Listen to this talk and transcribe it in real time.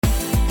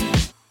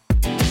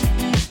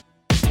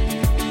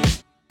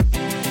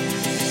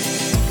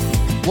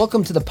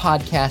Welcome to the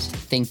podcast,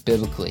 Think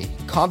Biblically,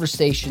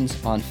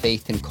 conversations on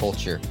faith and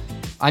culture.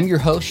 I'm your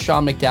host,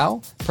 Sean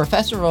McDowell,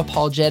 professor of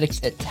apologetics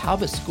at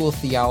Talbot School of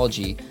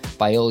Theology,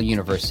 Biola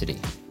University.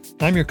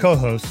 I'm your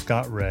co-host,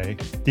 Scott Ray,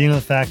 dean of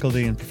the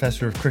faculty and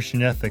professor of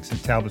Christian ethics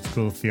at Talbot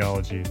School of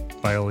Theology,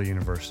 Biola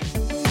University.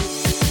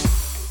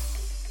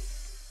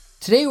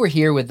 Today we're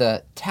here with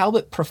a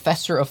Talbot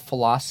professor of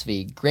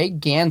philosophy, Greg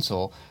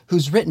Gansel,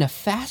 who's written a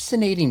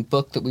fascinating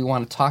book that we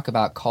want to talk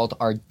about called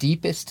Our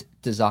Deepest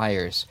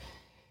Desires.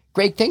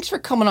 Greg, thanks for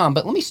coming on,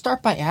 but let me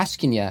start by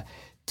asking you,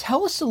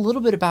 tell us a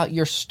little bit about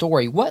your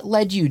story. What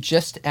led you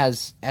just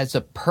as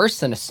a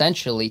person,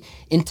 essentially,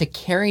 into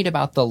caring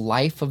about the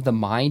life of the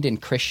mind in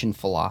Christian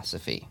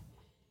philosophy?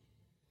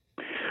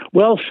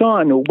 Well,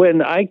 Sean,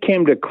 when I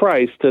came to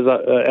Christ as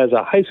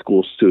a high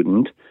school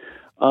student,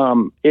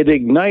 it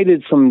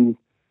ignited some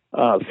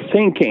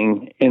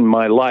thinking in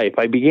my life.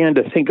 I began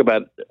to think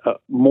about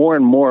more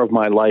and more of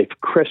my life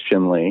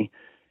Christianly.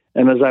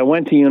 And as I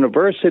went to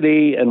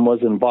university and was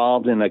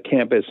involved in a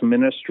campus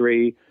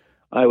ministry,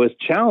 I was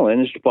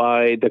challenged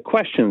by the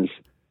questions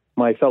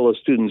my fellow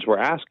students were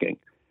asking.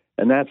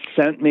 And that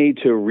sent me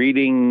to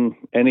reading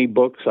any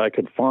books I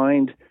could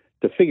find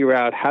to figure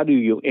out how do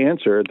you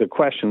answer the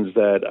questions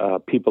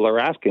that people are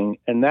asking.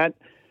 And that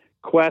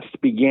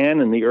quest began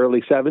in the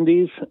early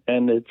 70s,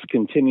 and it's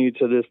continued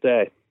to this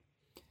day.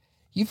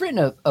 You've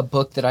written a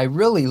book that I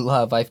really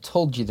love. I've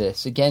told you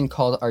this, again,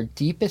 called Our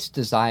Deepest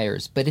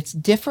Desires, but it's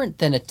different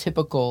than a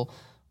typical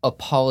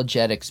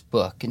apologetics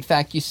book. In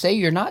fact, you say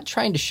you're not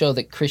trying to show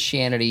that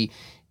Christianity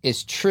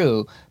is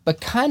true, but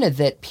kind of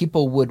that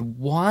people would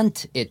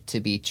want it to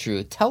be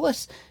true. Tell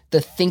us the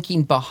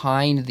thinking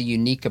behind the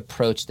unique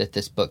approach that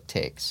this book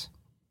takes.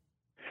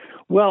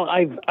 Well,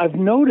 I've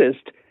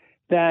noticed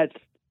that,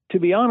 to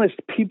be honest,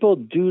 people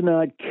do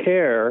not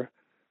care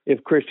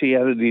if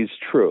Christianity is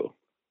true.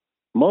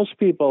 Most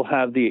people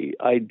have the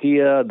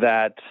idea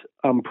that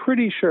I'm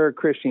pretty sure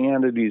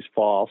Christianity is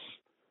false,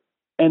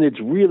 and it's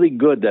really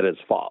good that it's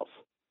false.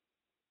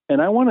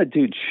 And I wanted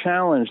to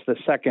challenge the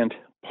second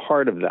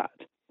part of that.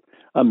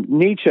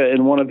 Nietzsche,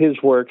 in one of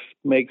his works,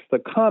 makes the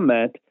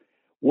comment,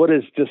 what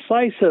is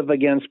decisive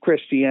against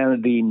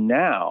Christianity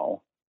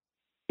now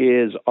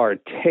is our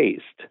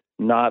taste,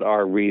 not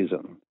our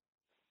reason.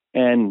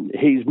 And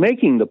he's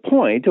making the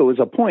point, it was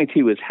a point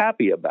he was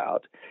happy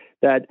about,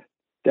 that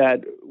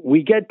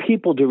we get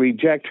people to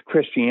reject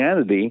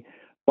Christianity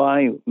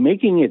by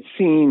making it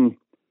seem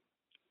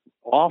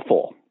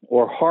awful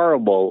or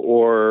horrible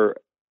or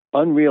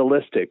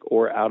unrealistic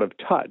or out of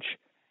touch.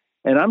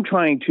 And I'm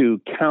trying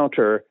to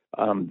counter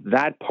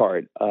that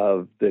part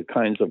of the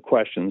kinds of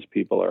questions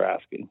people are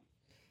asking.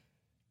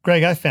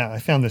 Greg, I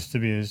found this to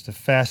be just a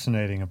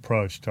fascinating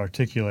approach to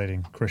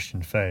articulating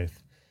Christian faith.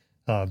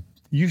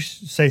 You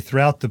say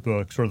throughout the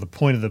book, sort of the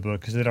point of the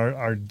book, is that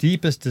our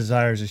deepest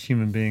desires as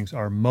human beings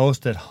are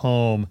most at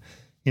home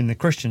in the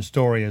Christian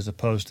story as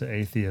opposed to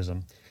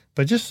atheism.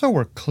 But just so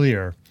we're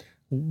clear,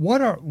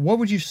 what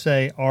would you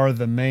say are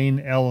the main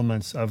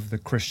elements of the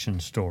Christian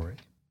story?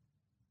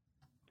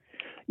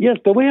 Yes,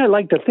 the way I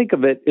like to think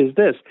of it is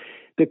this.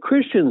 The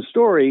Christian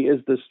story is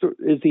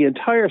the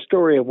entire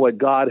story of what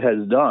God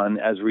has done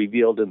as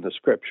revealed in the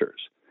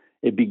Scriptures.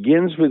 It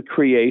begins with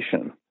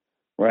creation,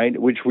 right,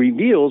 which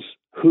reveals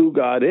who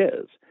God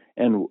is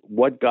and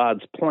what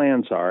God's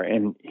plans are.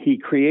 And he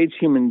creates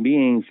human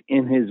beings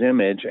in his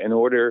image in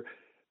order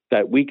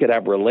that we could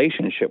have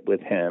relationship with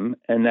him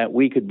and that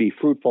we could be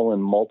fruitful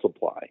and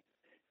multiply.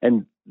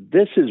 And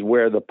this is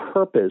where the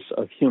purpose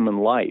of human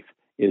life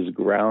is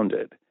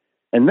grounded.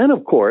 And then,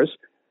 of course,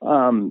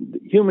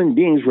 human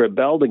beings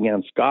rebelled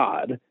against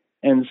God.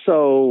 And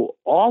so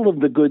all of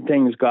the good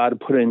things God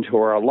put into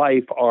our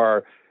life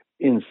are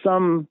to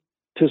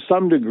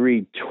some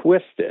degree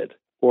twisted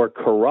or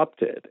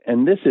corrupted.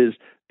 And this is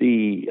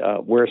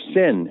where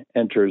sin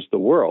enters the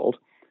world.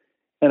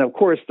 And of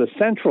course, the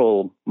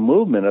central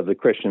movement of the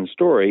Christian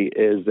story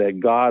is that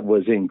God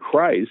was in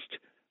Christ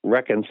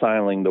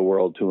reconciling the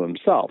world to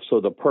himself. So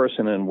the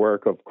person and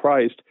work of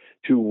Christ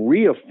to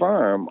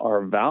reaffirm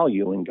our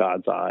value in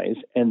God's eyes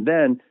and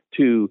then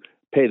to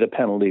pay the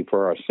penalty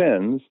for our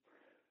sins.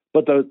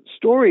 But the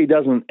story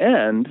doesn't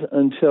end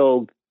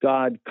until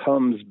God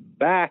comes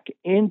back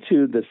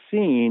into the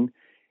scene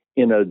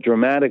in a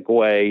dramatic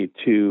way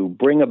to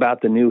bring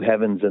about the new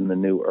heavens and the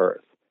new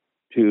earth,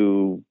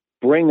 to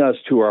bring us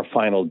to our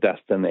final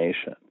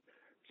destination.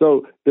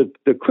 So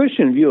the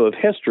Christian view of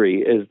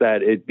history is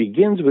that it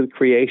begins with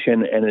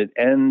creation and it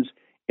ends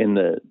in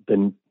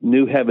the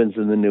new heavens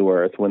and the new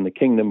earth when the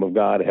kingdom of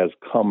God has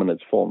come in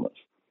its fullness.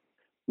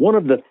 One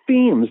of the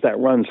themes that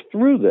runs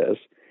through this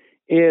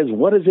is,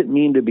 what does it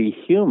mean to be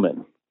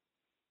human?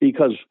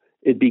 Because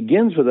it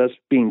begins with us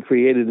being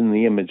created in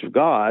the image of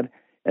God,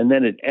 and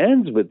then it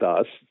ends with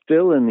us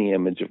still in the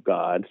image of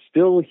God,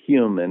 still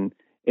human,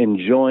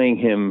 enjoying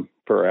him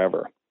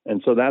forever.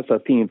 And so that's a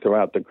theme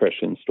throughout the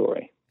Christian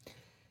story.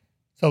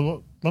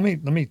 So let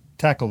me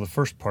tackle the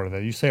first part of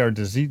that. You say our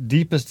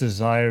deepest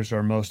desires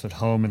are most at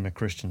home in the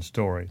Christian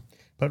story.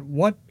 But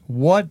what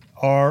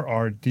are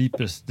our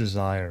deepest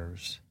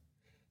desires?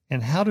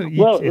 And how do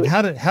Well,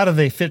 how do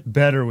they fit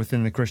better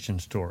within the Christian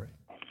story?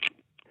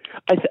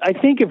 I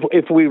think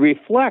if we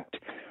reflect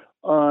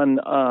on,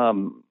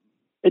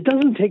 it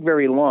doesn't take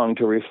very long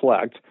to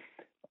reflect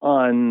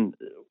on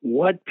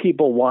what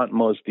people want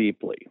most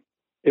deeply.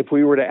 If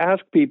we were to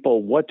ask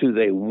people what do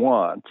they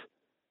want,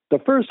 the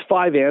first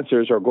 5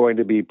 answers are going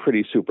to be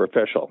pretty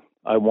superficial.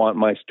 I want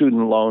my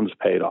student loans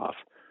paid off.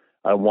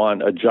 I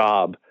want a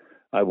job.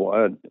 I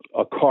want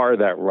a car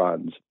that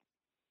runs.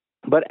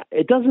 But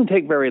it doesn't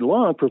take very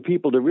long for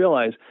people to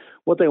realize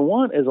what they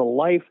want is a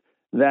life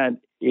that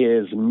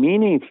is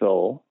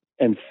meaningful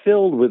and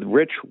filled with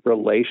rich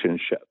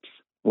relationships,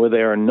 where they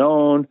are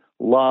known,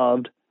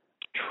 loved,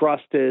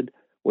 trusted,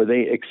 where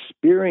they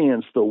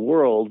experience the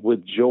world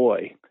with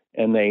joy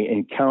and they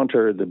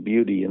encounter the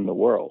beauty in the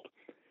world.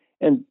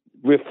 And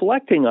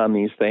reflecting on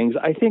these things,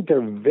 I think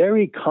they're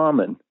very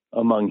common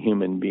among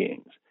human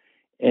beings.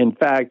 In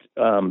fact,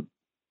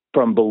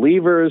 from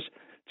believers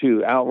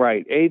to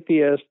outright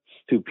atheists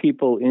to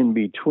people in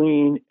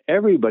between,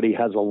 everybody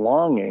has a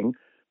longing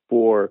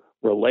for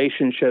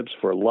relationships,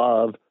 for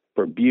love,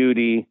 for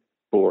beauty,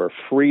 for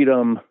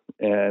freedom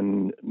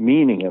and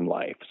meaning in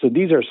life. So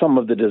these are some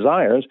of the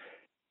desires.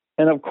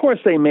 And of course,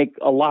 they make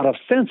a lot of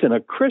sense in a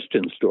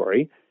Christian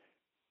story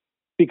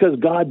because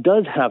God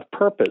does have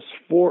purpose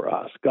for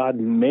us. God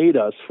made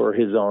us for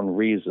his own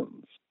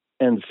reasons.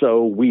 And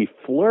so we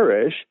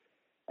flourish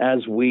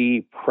as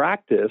we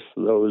practice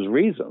those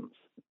reasons.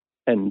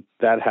 And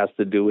that has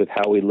to do with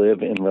how we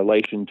live in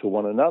relation to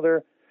one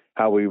another,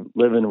 how we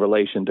live in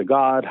relation to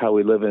God, how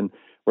we live in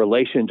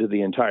relation to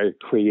the entire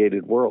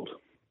created world.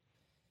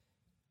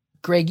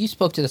 Greg, you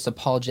spoke to this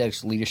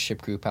apologetics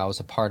leadership group I was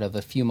a part of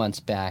a few months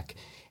back,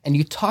 and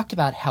you talked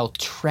about how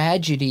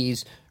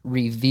tragedies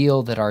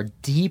reveal that our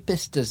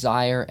deepest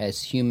desire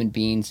as human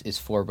beings is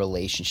for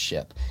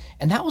relationship.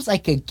 And that was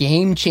like a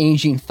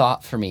game-changing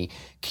thought for me.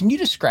 Can you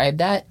describe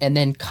that and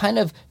then kind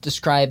of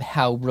describe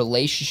how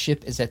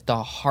relationship is at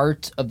the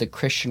heart of the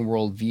Christian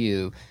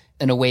worldview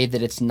in a way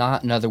that it's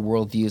not in other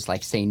worldviews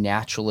like, say,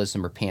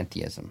 naturalism or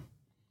pantheism?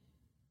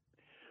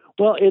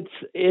 Well,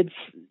 it's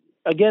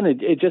again,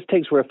 it just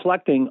takes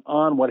reflecting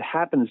on what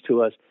happens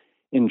to us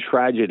in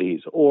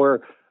tragedies,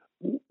 or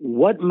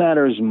what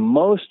matters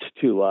most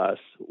to us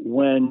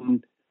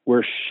when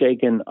we're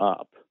shaken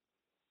up.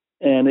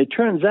 And it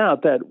turns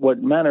out that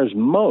what matters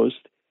most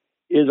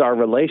is our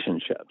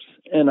relationships.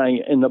 And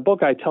in the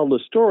book, I tell the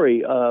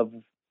story of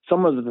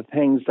some of the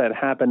things that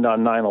happened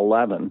on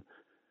 9/11,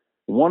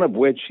 one of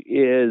which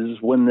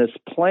is when this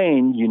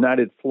plane,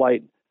 United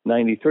Flight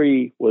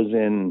 93, was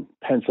in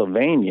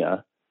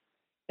Pennsylvania,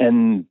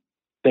 and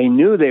they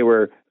knew they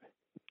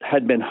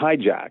had been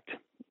hijacked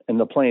and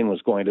the plane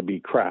was going to be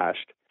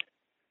crashed.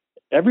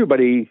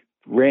 Everybody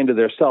ran to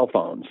their cell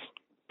phones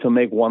to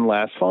make one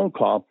last phone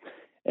call.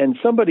 And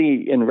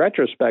somebody in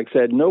retrospect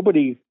said,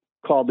 nobody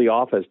called the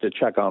office to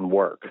check on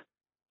work.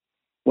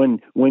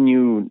 When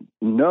you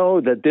know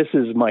that this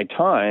is my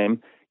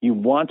time, you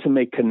want to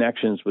make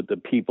connections with the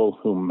people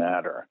who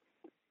matter.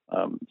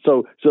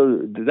 So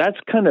that's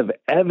kind of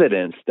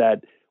evidence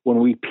that when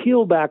we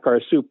peel back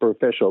our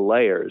superficial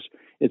layers,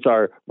 it's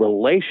our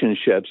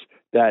relationships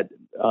that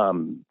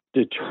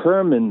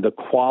determine the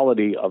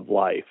quality of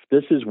life.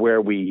 This is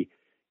where we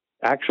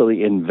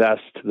actually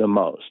invest the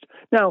most.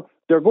 Now,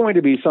 there are going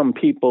to be some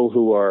people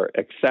who are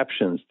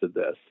exceptions to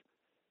this,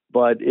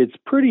 but it's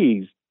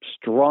pretty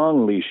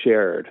strongly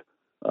shared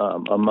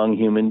among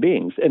human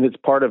beings, and it's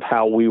part of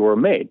how we were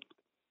made.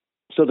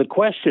 So the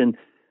question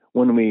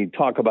when we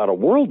talk about a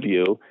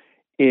worldview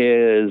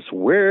is,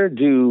 where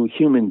do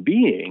human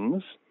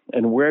beings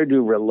and where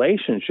do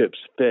relationships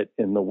fit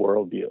in the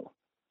worldview?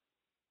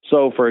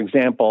 So, for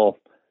example,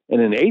 in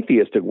an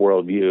atheistic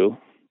worldview,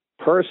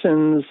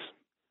 persons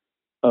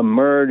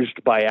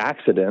emerged by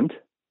accident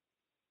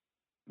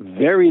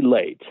very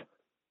late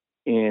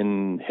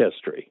in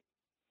history.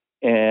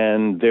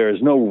 And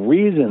there's no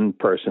reason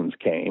persons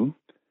came,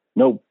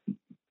 no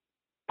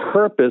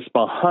purpose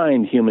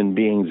behind human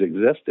beings'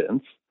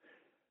 existence.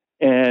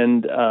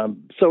 And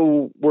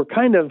so we're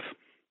kind of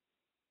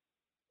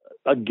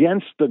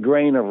against the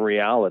grain of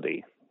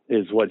reality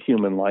is what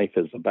human life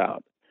is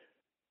about.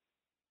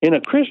 In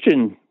a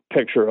Christian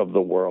picture of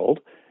the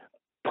world,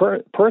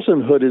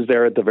 personhood is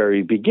there at the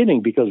very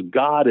beginning because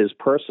God is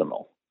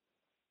personal.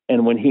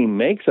 And when he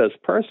makes us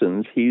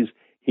persons,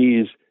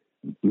 he's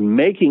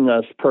making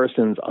us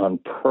persons on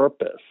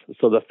purpose.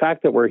 So the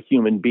fact that we're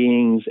human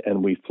beings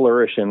and we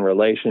flourish in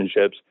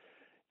relationships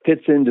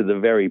fits into the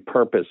very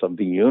purpose of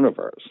the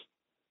universe.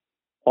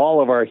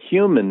 All of our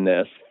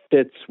humanness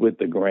fits with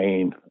the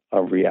grain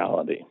of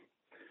reality.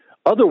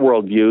 Other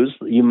worldviews,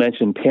 you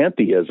mentioned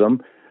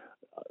pantheism.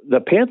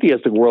 The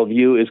pantheistic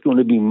worldview is going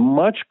to be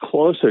much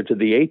closer to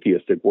the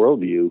atheistic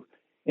worldview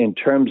in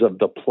terms of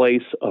the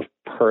place of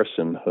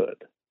personhood.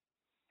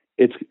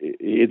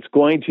 It's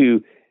going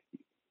to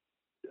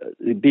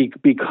be,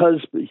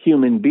 because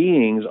human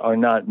beings are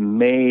not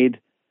made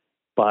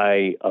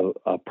by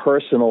a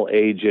personal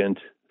agent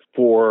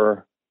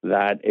for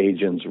that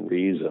agent's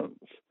reasons.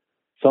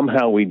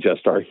 Somehow we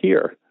just are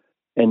here.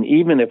 And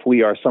even if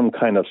we are some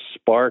kind of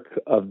spark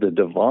of the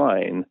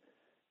divine,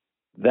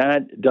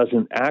 that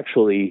doesn't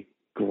actually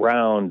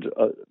ground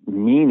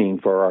meaning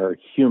for our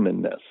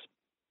humanness.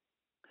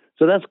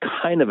 So that's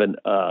kind of an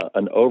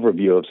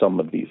overview of some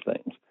of these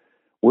things.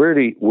 Where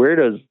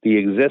does the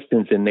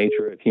existence and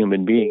nature of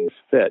human beings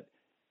fit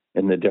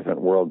in the different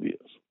worldviews?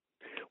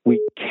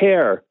 We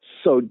care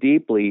so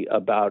deeply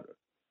about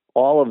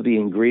all of the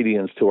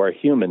ingredients to our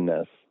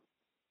humanness,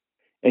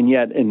 and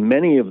yet in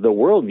many of the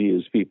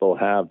worldviews people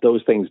have,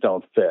 those things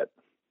don't fit.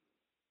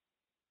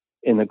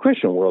 In the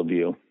Christian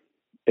worldview,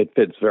 it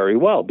fits very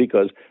well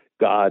because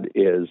God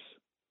is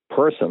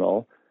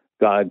personal.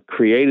 God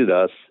created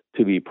us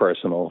to be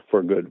personal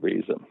for good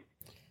reason.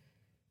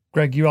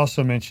 Greg, you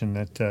also mentioned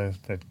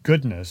that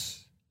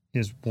goodness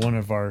is one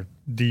of our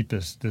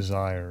deepest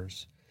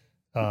desires.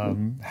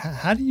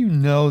 How do you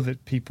know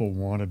that people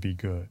want to be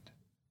good?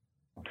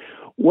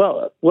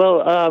 Well,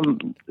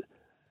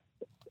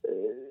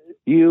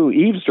 you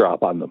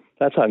eavesdrop on them.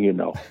 That's how you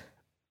know.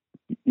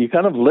 You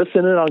kind of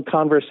listen in on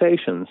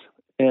conversations,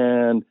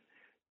 and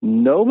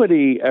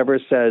nobody ever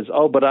says,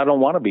 "Oh, but I don't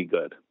want to be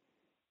good."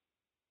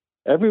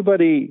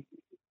 Everybody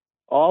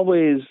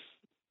always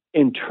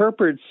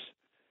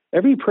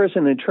every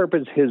person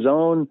interprets his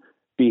own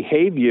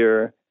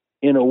behavior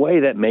in a way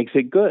that makes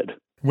it good.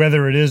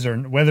 Whether it is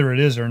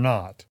or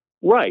not.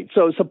 Right.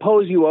 So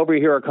suppose you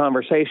overhear a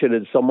conversation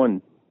and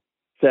someone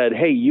said,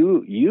 "Hey,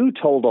 you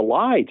told a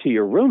lie to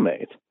your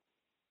roommate."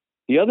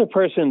 The other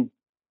person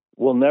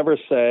will never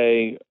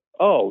say,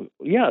 "Oh,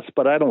 yes,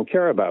 but I don't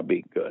care about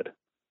being good."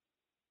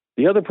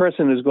 The other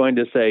person is going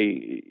to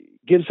say,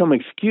 give some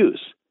excuse.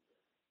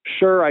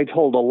 "Sure, I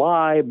told a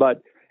lie,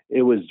 but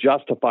it was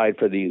justified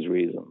for these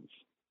reasons."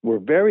 We're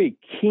very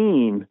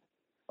keen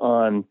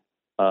on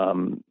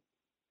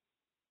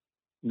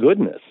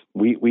goodness.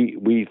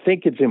 We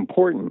think it's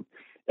important.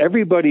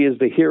 Everybody is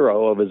the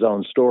hero of his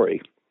own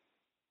story,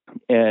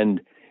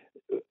 and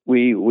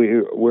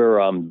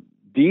we're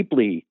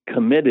deeply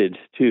committed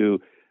to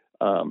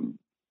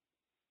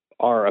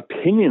our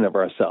opinion of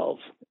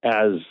ourselves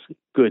as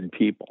good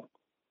people,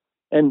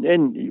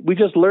 and we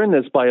just learn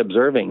this by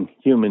observing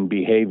human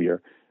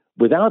behavior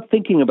without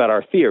thinking about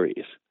our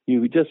theories.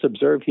 You just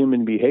observe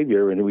human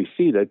behavior, and we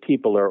see that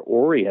people are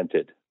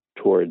oriented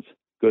towards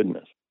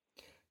goodness.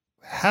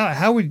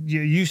 How would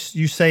you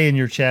say in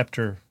your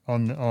chapter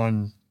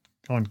on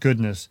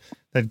goodness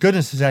that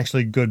goodness is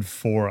actually good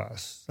for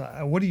us?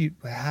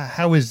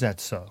 How is that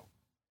so?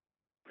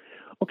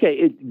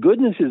 Okay,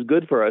 goodness is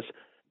good for us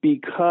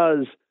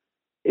because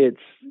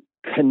it's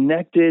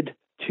connected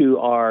to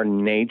our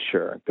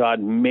nature. God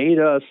made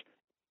us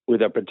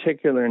with a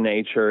particular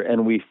nature,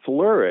 and we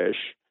flourish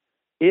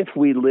if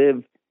we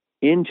live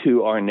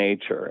into our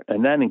nature,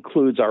 and that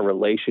includes our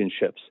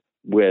relationships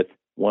with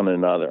one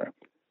another.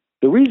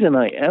 The reason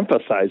I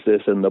emphasize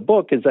this in the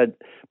book is that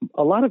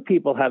a lot of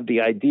people have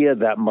the idea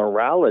that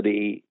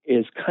morality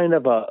is kind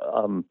of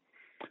a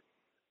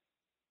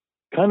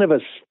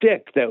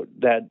stick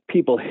that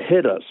people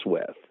hit us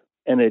with,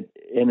 and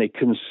it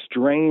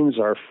constrains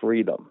our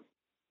freedom.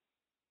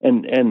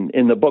 And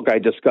in the book, I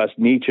discussed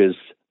Nietzsche's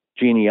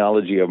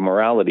genealogy of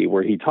morality,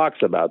 where he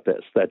talks about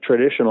this, that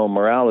traditional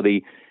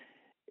morality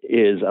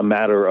is a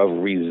matter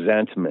of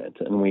resentment,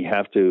 and we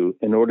have to,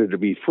 in order to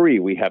be free,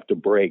 we have to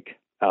break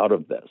out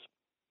of this.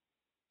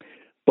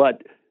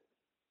 But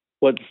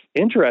what's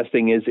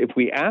interesting is if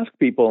we ask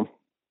people,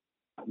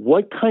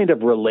 what kind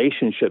of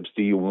relationships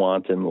do you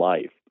want in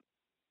life?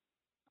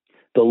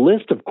 The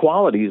list of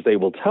qualities they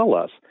will tell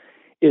us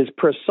is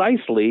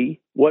precisely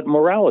what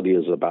morality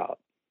is about.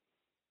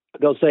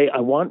 They'll say, I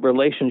want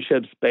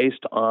relationships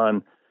based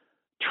on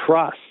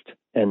trust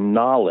and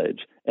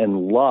knowledge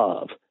and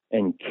love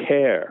and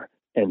care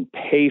and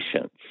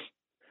patience.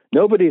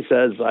 Nobody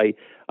says,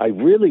 I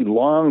really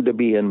long to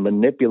be in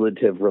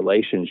manipulative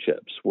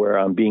relationships where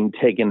I'm being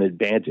taken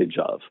advantage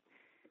of.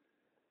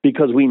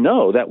 Because we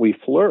know that we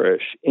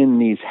flourish in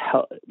these,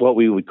 what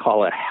we would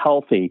call a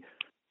healthy,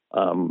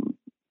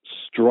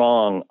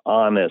 strong,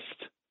 honest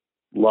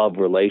love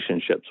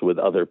relationships with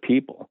other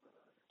people.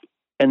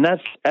 And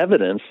that's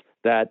evidence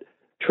that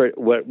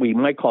what we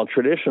might call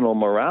traditional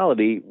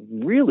morality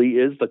really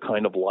is the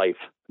kind of life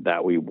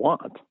that we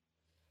want.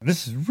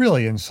 This is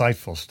really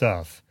insightful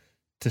stuff,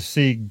 to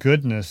see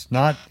goodness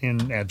not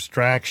in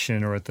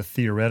abstraction or at the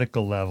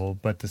theoretical level,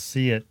 but to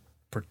see it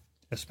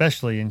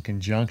especially in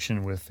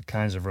conjunction with the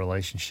kinds of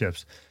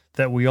relationships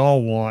that we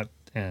all want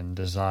and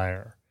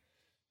desire.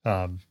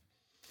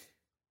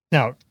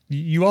 Now,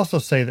 you also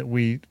say that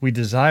we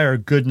desire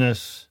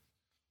goodness,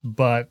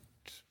 but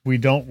we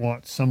don't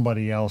want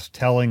somebody else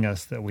telling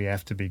us that we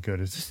have to be good.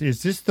 Is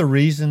this the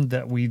reason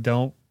that we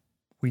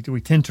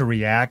tend to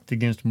react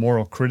against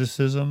moral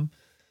criticism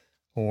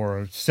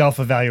or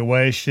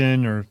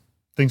self-evaluation or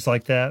things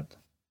like that?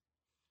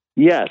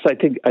 Yes, I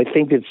think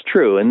it's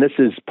true, and this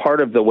is part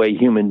of the way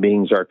human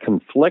beings are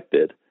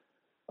conflicted.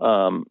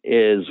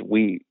 Is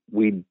we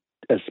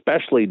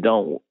especially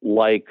don't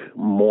like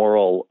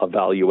moral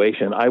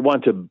evaluation. I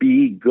want to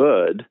be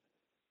good,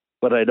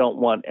 but I don't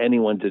want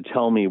anyone to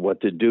tell me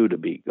what to do to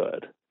be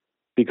good,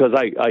 because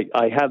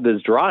I have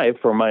this drive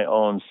for my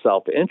own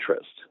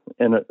self-interest,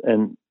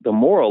 and the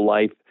moral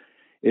life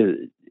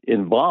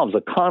involves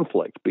a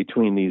conflict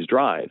between these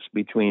drives,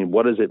 between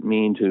what does it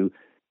mean to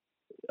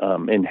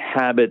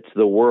inhabit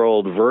the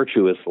world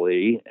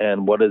virtuously,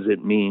 and what does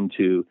it mean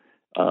to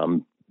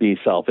be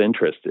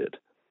self-interested.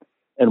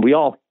 And we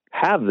all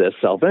have this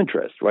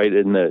self-interest, right?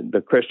 And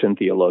the Christian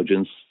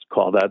theologians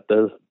call that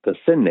the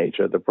sin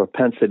nature, the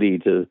propensity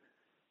to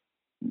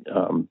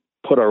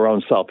put our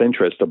own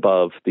self-interest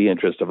above the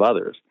interest of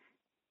others.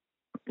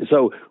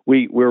 So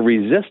we're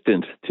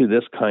resistant to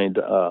this kind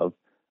of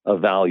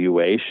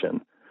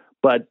evaluation,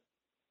 but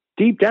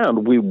deep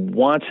down we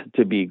want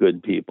to be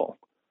good people.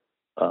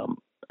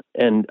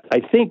 And I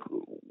think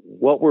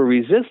what we're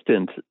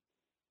resistant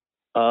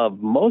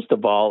of most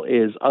of all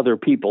is other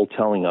people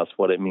telling us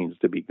what it means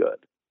to be good.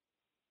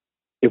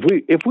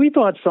 If we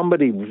thought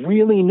somebody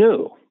really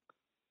knew,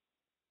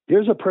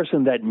 here's a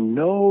person that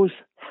knows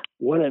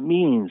what it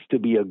means to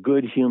be a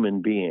good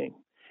human being,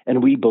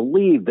 and we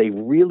believe they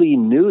really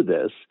knew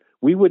this,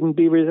 we wouldn't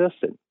be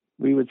resistant.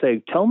 We would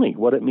say, tell me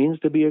what it means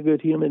to be a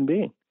good human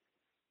being.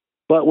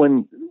 But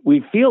when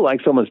we feel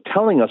like someone's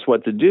telling us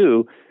what to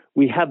do,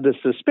 we have the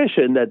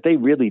suspicion that they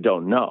really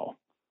don't know.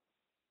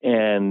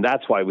 And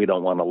that's why we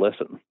don't want to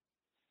listen,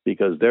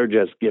 because they're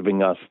just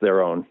giving us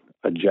their own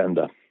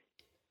agenda.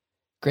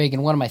 Greg,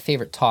 in one of my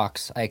favorite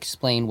talks, I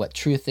explain what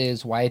truth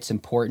is, why it's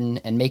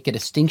important, and make a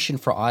distinction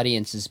for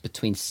audiences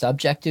between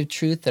subjective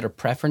truth that are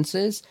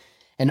preferences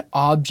and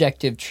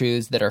objective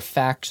truths that are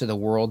facts of the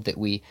world that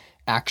we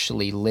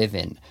actually live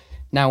in.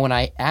 Now, when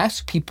I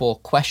ask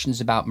people questions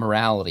about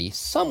morality,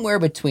 somewhere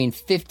between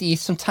 50,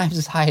 sometimes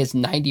as high as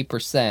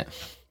 90%,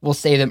 will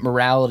say that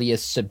morality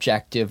is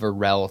subjective or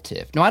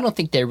relative. Now, I don't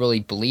think they really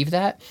believe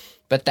that,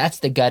 but that's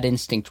the gut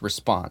instinct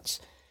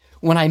response.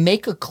 When I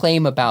make a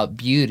claim about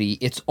beauty,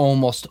 it's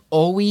almost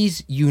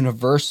always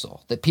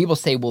universal. That people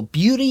say, well,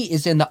 beauty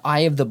is in the eye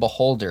of the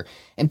beholder.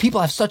 And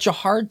people have such a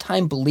hard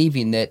time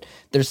believing that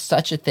there's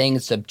such a thing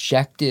as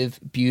objective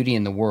beauty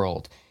in the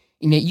world.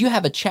 And yet you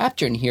have a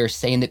chapter in here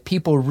saying that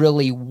people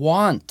really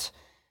want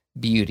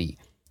beauty.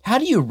 How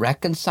do you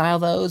reconcile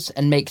those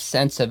and make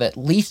sense of, at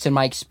least in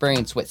my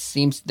experience,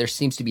 there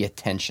seems to be a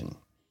tension?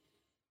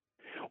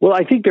 Well,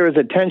 I think there is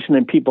a tension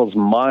in people's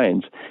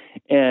minds,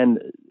 and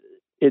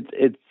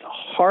it's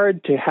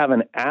hard to have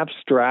an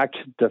abstract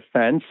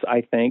defense,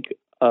 I think,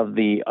 of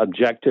the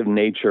objective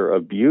nature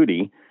of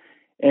beauty.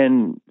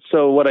 And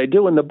so what I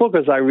do in the book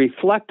is I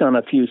reflect on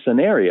a few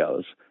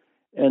scenarios.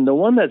 And the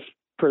one that's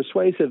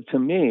persuasive to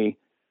me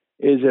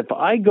is if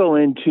I go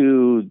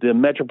into the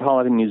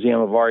Metropolitan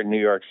Museum of Art in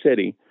New York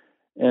City,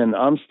 and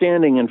I'm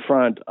standing in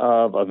front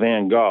of a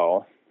Van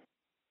Gogh,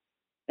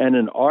 and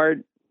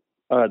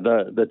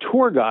the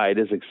tour guide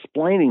is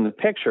explaining the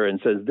picture and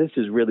says, this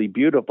is really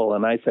beautiful.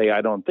 And I say,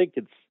 I don't think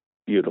it's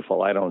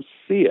beautiful. I don't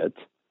see it.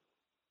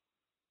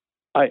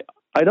 I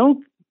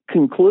don't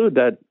conclude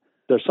that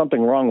there's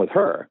something wrong with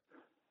her.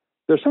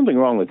 There's something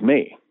wrong with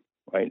me,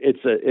 right?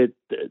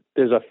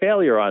 There's a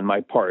failure on my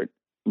part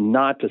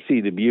not to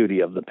see the beauty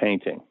of the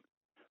painting,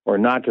 or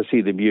not to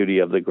see the beauty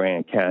of the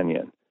Grand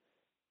Canyon.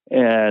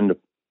 And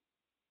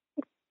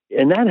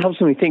that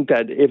helps me think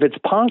that if it's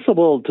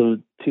possible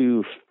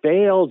to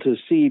fail to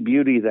see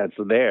beauty that's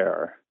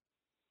there,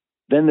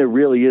 then there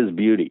really is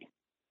beauty.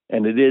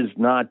 And it is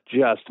not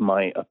just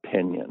my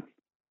opinion,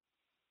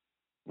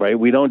 right?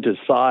 We don't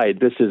decide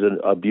this is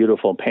a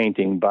beautiful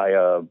painting by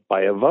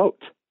a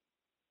vote.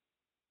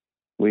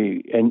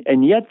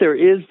 And yet there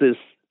is this,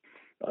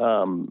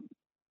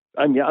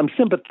 I'm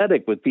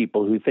sympathetic with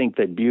people who think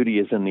that beauty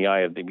is in the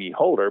eye of the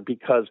beholder,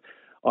 because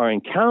our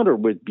encounter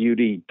with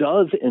beauty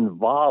does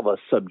involve a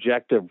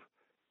subjective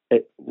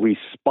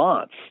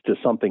response to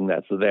something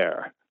that's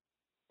there.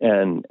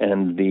 And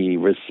the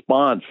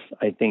response,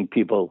 I think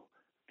people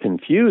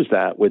confuse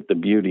that with the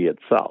beauty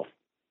itself.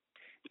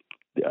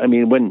 I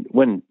mean,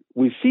 when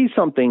we see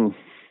something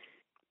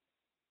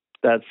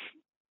that's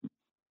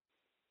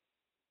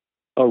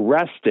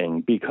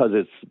arresting because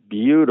it's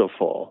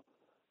beautiful,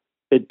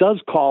 it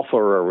does call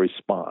for a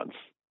response.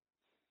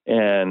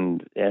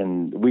 And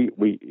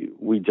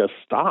we just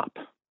stop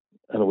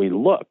and we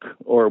look,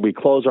 or we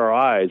close our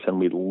eyes and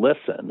we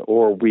listen,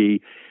 or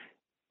we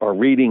are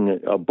reading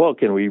a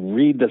book and we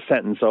read the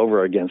sentence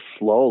over again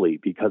slowly,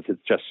 because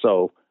it's just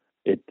so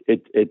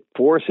it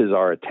forces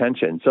our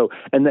attention. So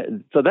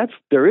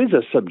there is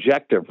a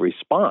subjective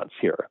response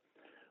here,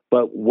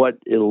 but what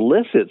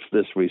elicits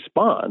this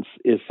response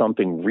is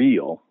something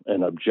real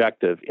and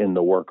objective in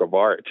the work of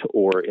art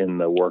or in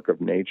the work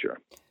of nature.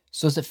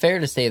 So is it fair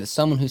to say that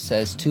someone who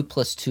says 2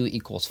 + 2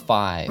 =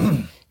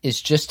 5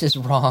 is just as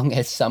wrong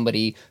as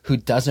somebody who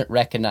doesn't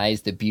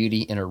recognize the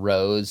beauty in a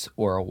rose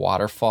or a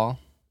waterfall?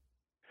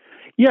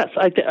 Yes,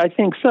 I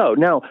think so.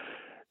 Now,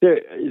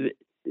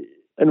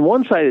 on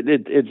one side,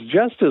 it's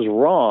just as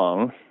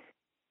wrong,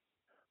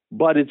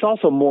 but it's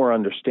also more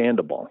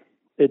understandable.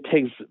 It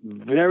takes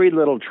very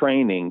little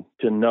training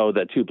to know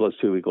that 2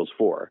 + 2 =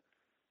 4.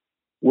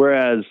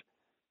 Whereas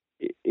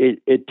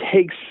it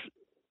takes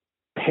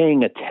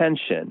paying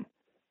attention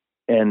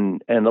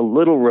and a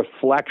little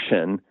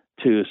reflection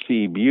to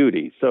see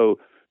beauty. So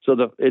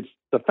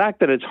the fact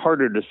that it's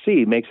harder to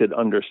see makes it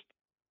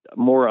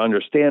more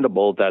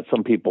understandable that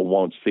some people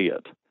won't see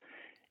it.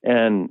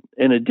 And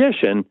in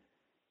addition,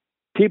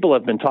 people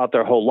have been taught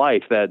their whole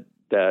life that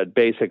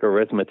basic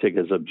arithmetic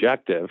is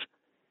objective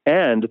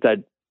and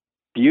that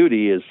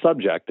beauty is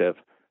subjective.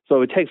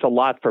 So it takes a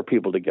lot for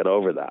people to get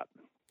over that.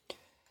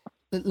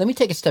 Let me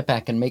take a step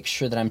back and make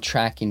sure that I'm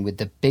tracking with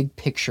the big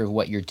picture of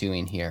what you're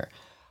doing here.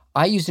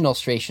 I use an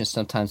illustration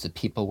sometimes with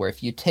people where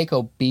if you take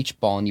a beach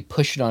ball and you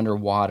push it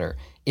underwater,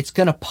 it's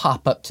going to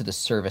pop up to the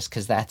surface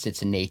because that's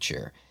its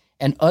nature.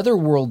 And other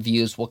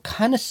worldviews will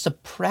kind of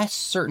suppress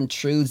certain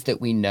truths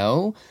that we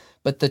know,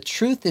 but the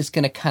truth is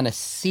going to kind of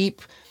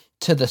seep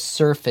to the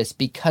surface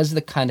because of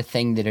the kind of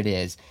thing that it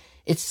is.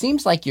 It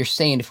seems like you're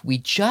saying if we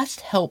just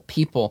help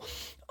people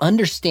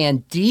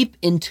understand deep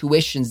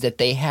intuitions that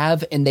they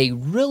have and they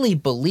really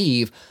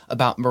believe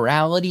about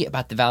morality,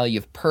 about the value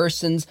of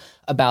persons,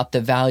 about the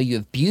value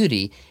of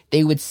beauty,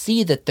 they would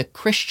see that the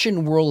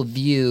Christian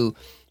worldview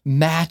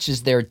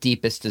matches their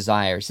deepest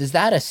desires. Is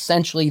that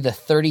essentially the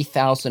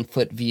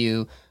 30,000-foot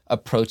view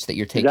approach that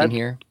you're taking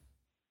here?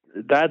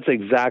 That's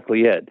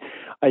exactly it.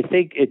 I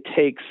think it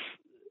takes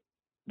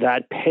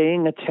that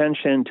paying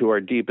attention to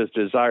our deepest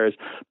desires,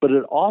 but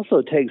it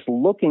also takes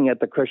looking at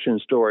the Christian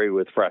story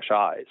with fresh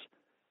eyes.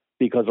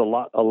 Because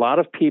a lot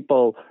of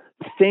people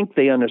think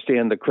they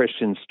understand the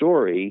Christian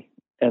story,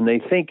 and they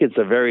think it's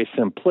a very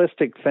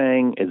simplistic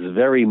thing. It's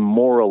very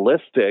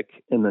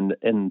moralistic in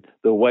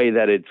the way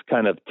that it's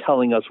kind of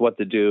telling us what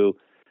to do.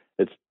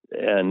 It's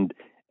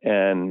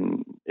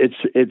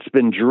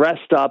been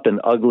dressed up in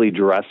ugly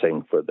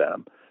dressing for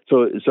them.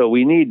 So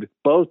we need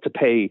both to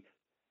pay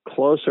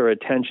closer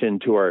attention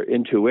to our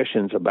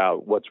intuitions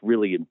about what's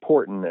really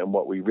important and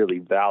what we really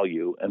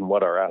value and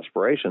what our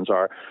aspirations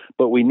are,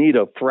 but we need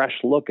a fresh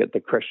look at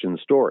the Christian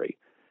story.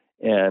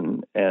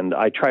 And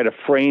I try to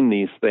frame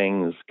these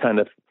things kind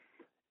of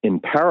in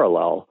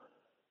parallel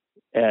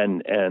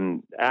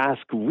and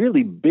ask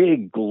really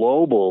big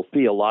global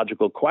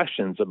theological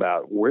questions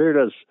about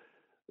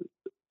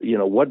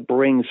what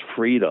brings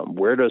freedom?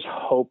 Where does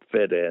hope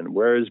fit in?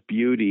 Where is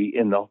beauty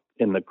in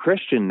the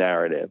Christian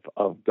narrative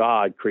of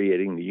God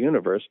creating the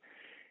universe?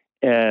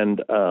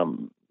 And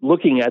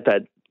looking at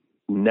that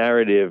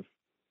narrative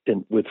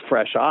with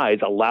fresh eyes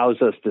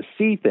allows us to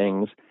see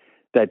things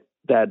that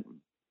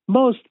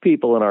most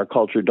people in our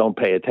culture don't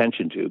pay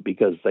attention to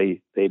because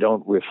they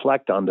don't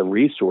reflect on the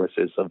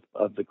resources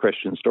of the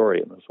Christian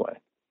story in this way.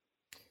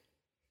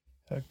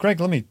 Greg,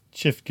 let me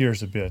shift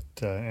gears a bit.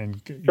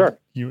 Sure.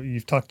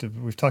 We've talked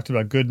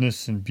about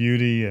goodness and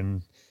beauty,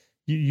 and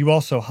you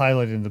also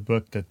highlighted in the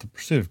book that the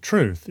pursuit of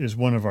truth is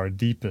one of our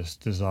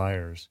deepest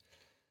desires.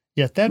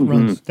 Yet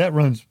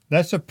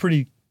that's a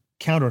pretty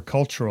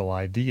countercultural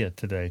idea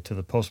today to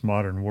the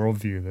postmodern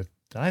worldview that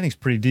I think is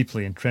pretty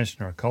deeply entrenched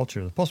in our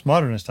culture. The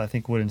postmodernist, I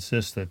think, would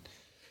insist that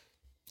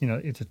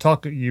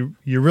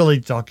you're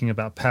really talking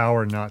about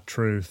power, not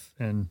truth,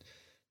 and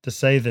to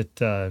say that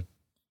the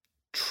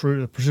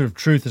pursuit of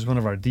truth is one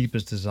of our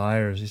deepest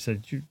desires. He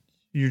said,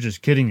 you're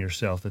just kidding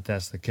yourself that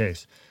that's the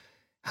case.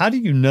 How do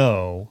you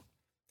know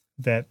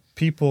that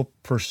people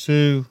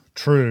pursue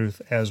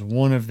truth as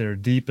one of their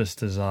deepest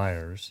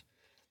desires?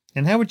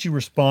 And how would you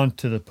respond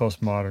to the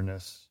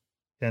postmodernists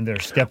and their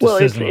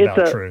skepticism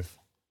about truth?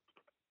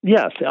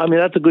 Yes, I mean,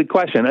 that's a good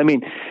question. I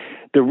mean,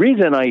 the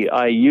reason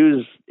I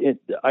use it,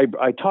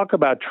 I talk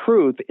about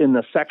truth in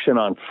the section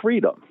on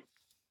freedom.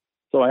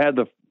 So I had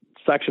the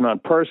section on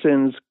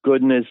persons,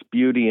 goodness,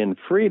 beauty, and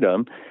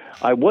freedom.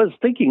 I was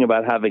thinking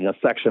about having a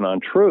section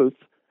on truth,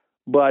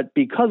 but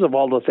because of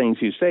all the things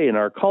you say in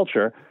our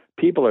culture,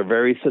 people are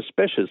very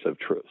suspicious of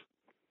truth.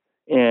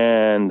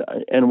 And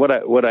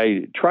what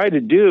I try to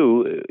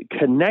do,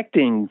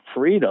 connecting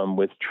freedom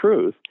with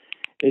truth,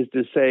 is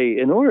to say,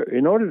 in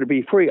order to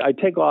be free, I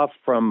take off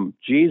from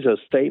Jesus'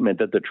 statement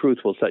that the truth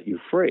will set you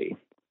free,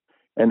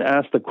 and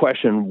ask the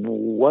question,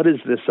 what is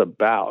this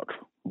about?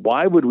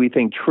 Why would we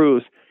think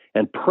truth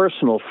and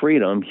personal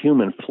freedom,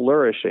 human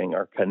flourishing,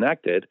 are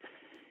connected?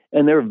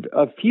 And there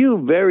are a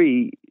few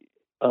very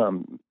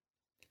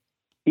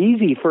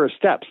easy first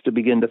steps to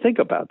begin to think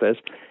about this.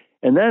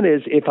 And that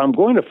is, if I'm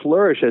going to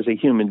flourish as a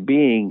human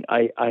being,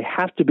 I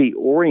have to be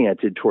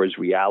oriented towards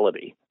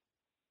reality.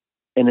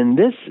 And in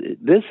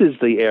this is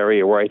the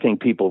area where I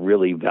think people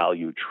really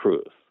value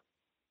truth.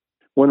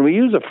 When we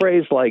use a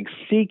phrase like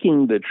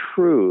seeking the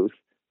truth,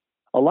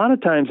 a lot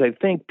of times I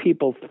think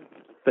people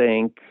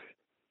think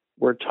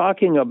we're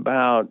talking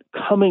about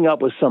coming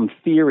up with some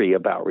theory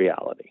about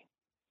reality.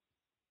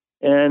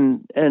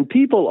 And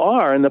people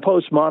are, and the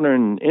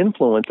postmodern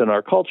influence in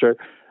our culture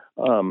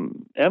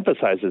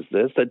emphasizes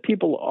this, that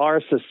people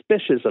are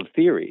suspicious of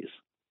theories.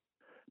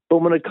 But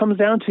when it comes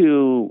down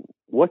to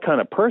what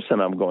kind of person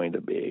I'm going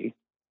to be,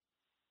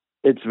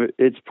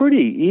 it's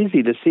pretty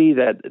easy to see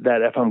that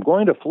if I'm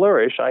going to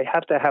flourish, I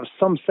have to have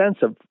some sense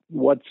of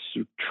what's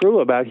true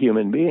about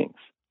human beings.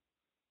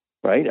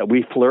 right?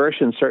 We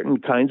flourish in certain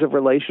kinds of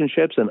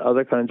relationships, and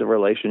other kinds of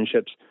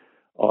relationships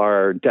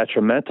are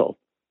detrimental.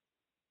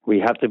 We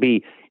have to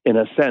be, in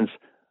a sense,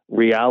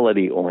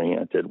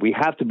 reality-oriented. We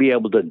have to be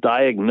able to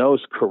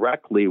diagnose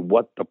correctly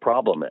what the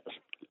problem is.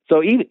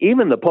 So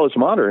even the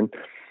postmodern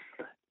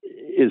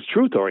is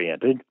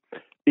truth-oriented,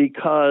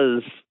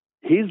 because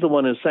he's the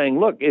one who's saying,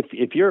 look,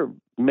 if you're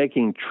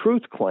making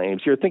truth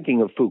claims, you're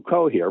thinking of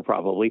Foucault here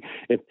probably,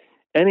 if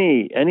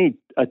any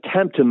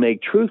attempt to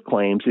make truth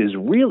claims is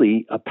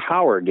really a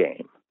power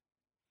game.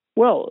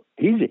 Well,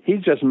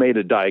 he's just made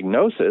a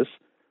diagnosis,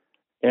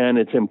 and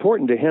it's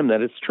important to him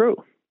that it's true.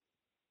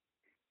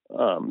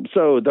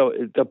 So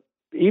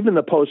even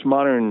the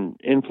postmodern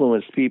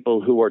influenced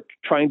people who are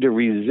trying to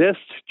resist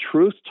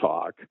truth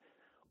talk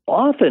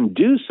often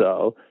do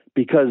so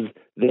because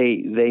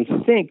they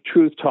think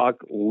truth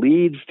talk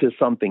leads to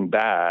something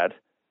bad,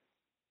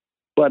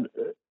 but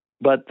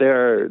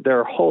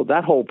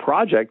that whole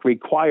project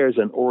requires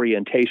an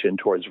orientation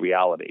towards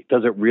reality.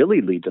 Does it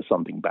really lead to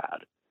something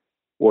bad,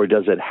 or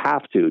does it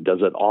have to? Does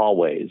it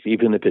always,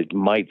 even if it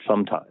might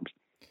sometimes?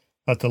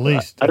 At the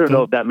least, I don't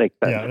know if that makes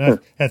sense. Yeah,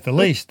 at the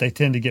least, they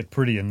tend to get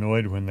pretty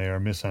annoyed when they are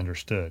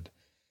misunderstood.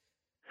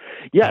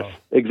 Yes,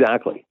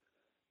 exactly.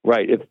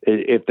 Right.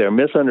 If they're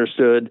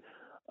misunderstood,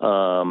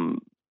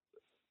 and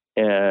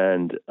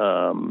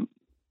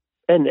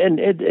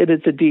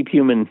it's a deep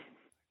human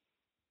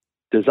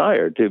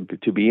desire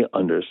to be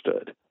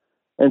understood.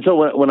 And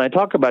so when I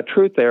talk about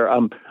truth there,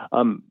 I'm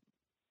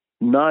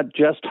not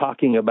just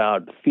talking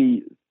about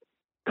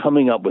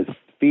coming up with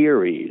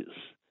theories,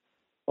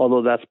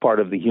 although that's part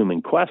of the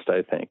human quest,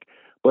 I think,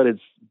 but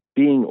it's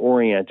being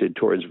oriented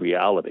towards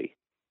reality,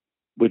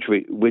 which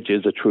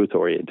is a truth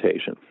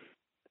orientation.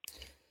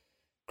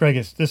 Greg,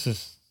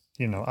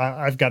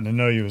 I've gotten to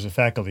know you as a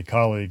faculty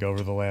colleague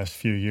over the last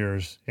few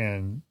years,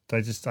 and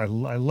I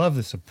love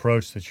this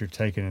approach that you're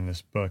taking in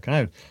this book.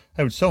 And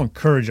I would so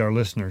encourage our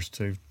listeners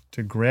to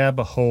grab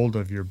a hold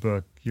of your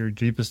book, Your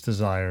Deepest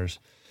Desires.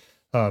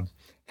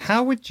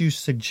 How would you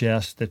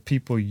suggest that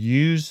people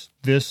use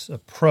this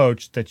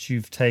approach that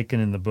you've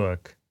taken in the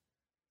book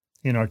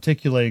in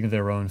articulating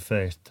their own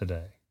faith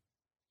today?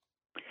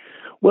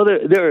 Well,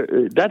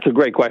 that's a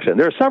great question.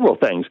 There are several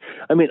things.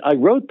 I mean, I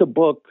wrote the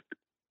book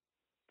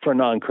for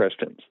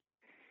non-Christians.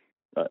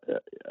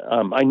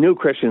 I knew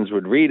Christians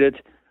would read it,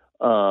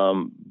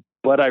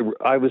 but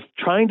I was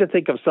trying to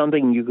think of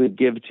something you could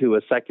give to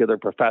a secular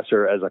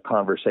professor as a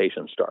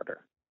conversation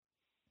starter.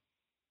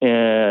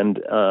 And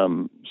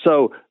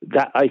so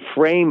that I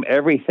frame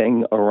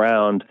everything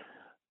around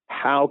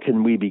how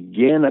can we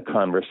begin a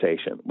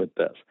conversation with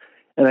this.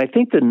 And I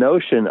think the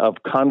notion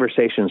of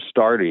conversation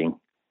starting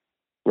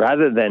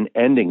rather than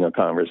ending a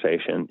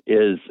conversation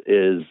is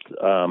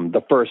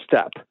the first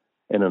step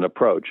in an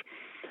approach.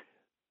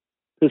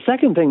 The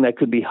second thing that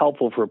could be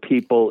helpful for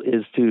people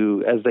is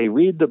to, as they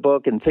read the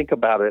book and think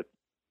about it,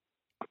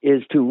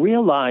 is to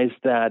realize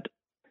that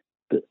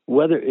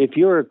if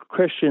you're a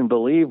Christian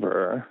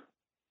believer,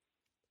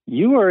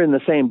 you are in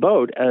the same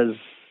boat as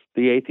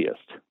the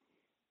atheist,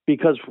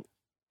 because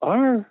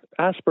our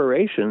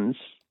aspirations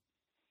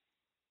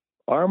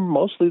are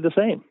mostly the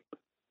same.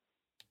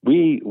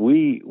 It's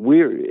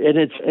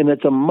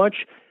a much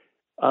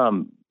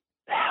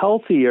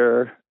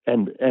healthier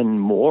and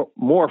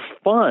more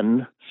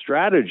fun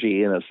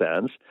strategy, in a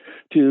sense,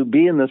 to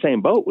be in the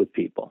same boat with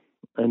people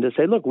and to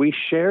say, look, we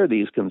share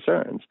these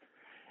concerns.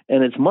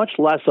 And it's much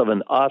less of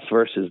an us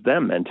versus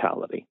them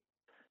mentality.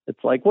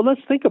 It's like, well,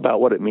 let's think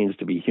about what it means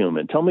to be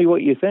human. Tell me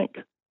what you think.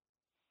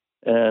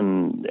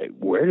 And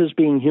where does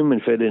being human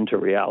fit into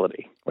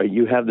reality? Right?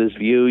 You have this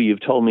view,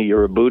 you've told me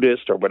you're a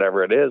Buddhist or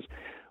whatever it is.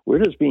 Where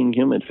does being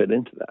human fit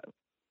into that?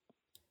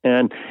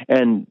 And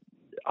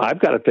I've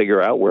got to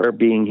figure out where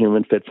being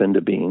human fits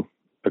into being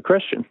a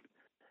Christian.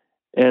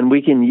 And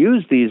we can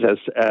use these as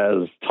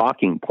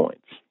talking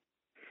points.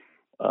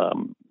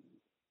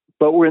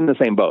 But we're in the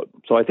same boat.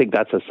 So I think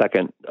that's a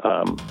second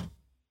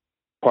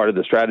part of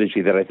the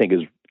strategy that I think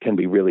can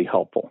be really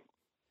helpful.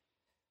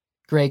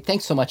 Greg,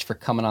 thanks so much for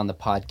coming on the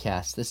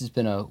podcast. This has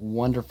been a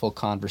wonderful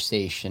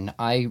conversation.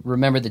 I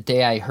remember the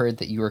day I heard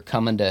that you were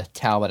coming to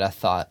Talbot, I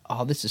thought,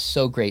 oh, this is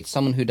so great.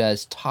 Someone who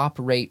does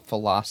top-rate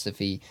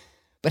philosophy,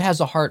 but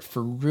has a heart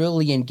for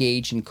really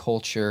engaging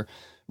culture,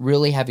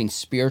 really having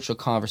spiritual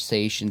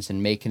conversations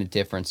and making a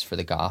difference for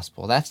the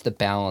gospel. That's the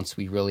balance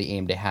we really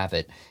aim to have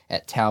at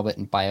Talbot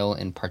and Biola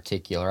in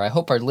particular. I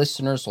hope our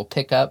listeners will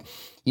pick up.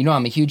 You know,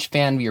 I'm a huge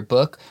fan of your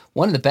book.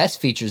 One of the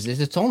best features is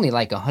it's only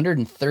like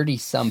 130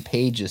 some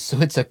pages, so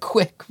it's a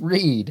quick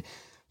read.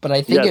 But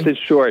I think it's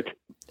short.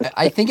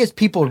 I think as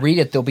people read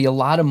it, there'll be a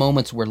lot of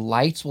moments where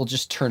lights will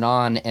just turn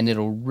on and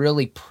it'll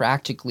really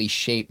practically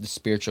shape the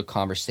spiritual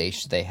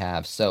conversations they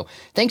have. So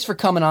thanks for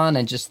coming on,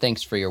 and just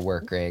thanks for your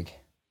work, Greg.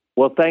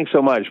 Well, thanks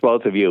so much,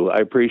 both of you. I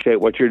appreciate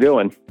what you're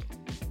doing.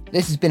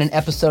 This has been an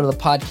episode of the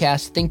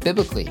podcast Think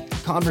Biblically,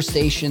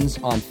 conversations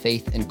on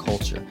faith and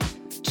culture.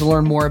 To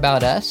learn more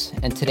about us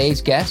and today's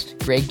guest,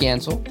 Greg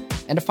Gansel,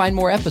 and to find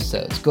more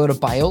episodes, go to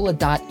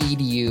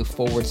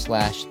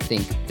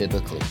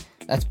biola.edu/thinkbiblically.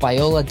 That's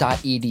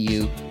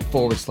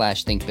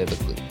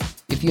biola.edu/thinkbiblically.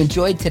 If you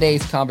enjoyed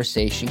today's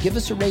conversation, give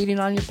us a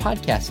rating on your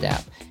podcast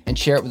app and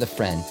share it with a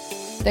friend.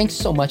 Thanks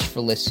so much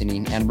for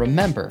listening, and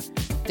remember,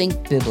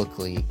 think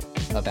biblically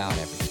about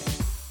everything.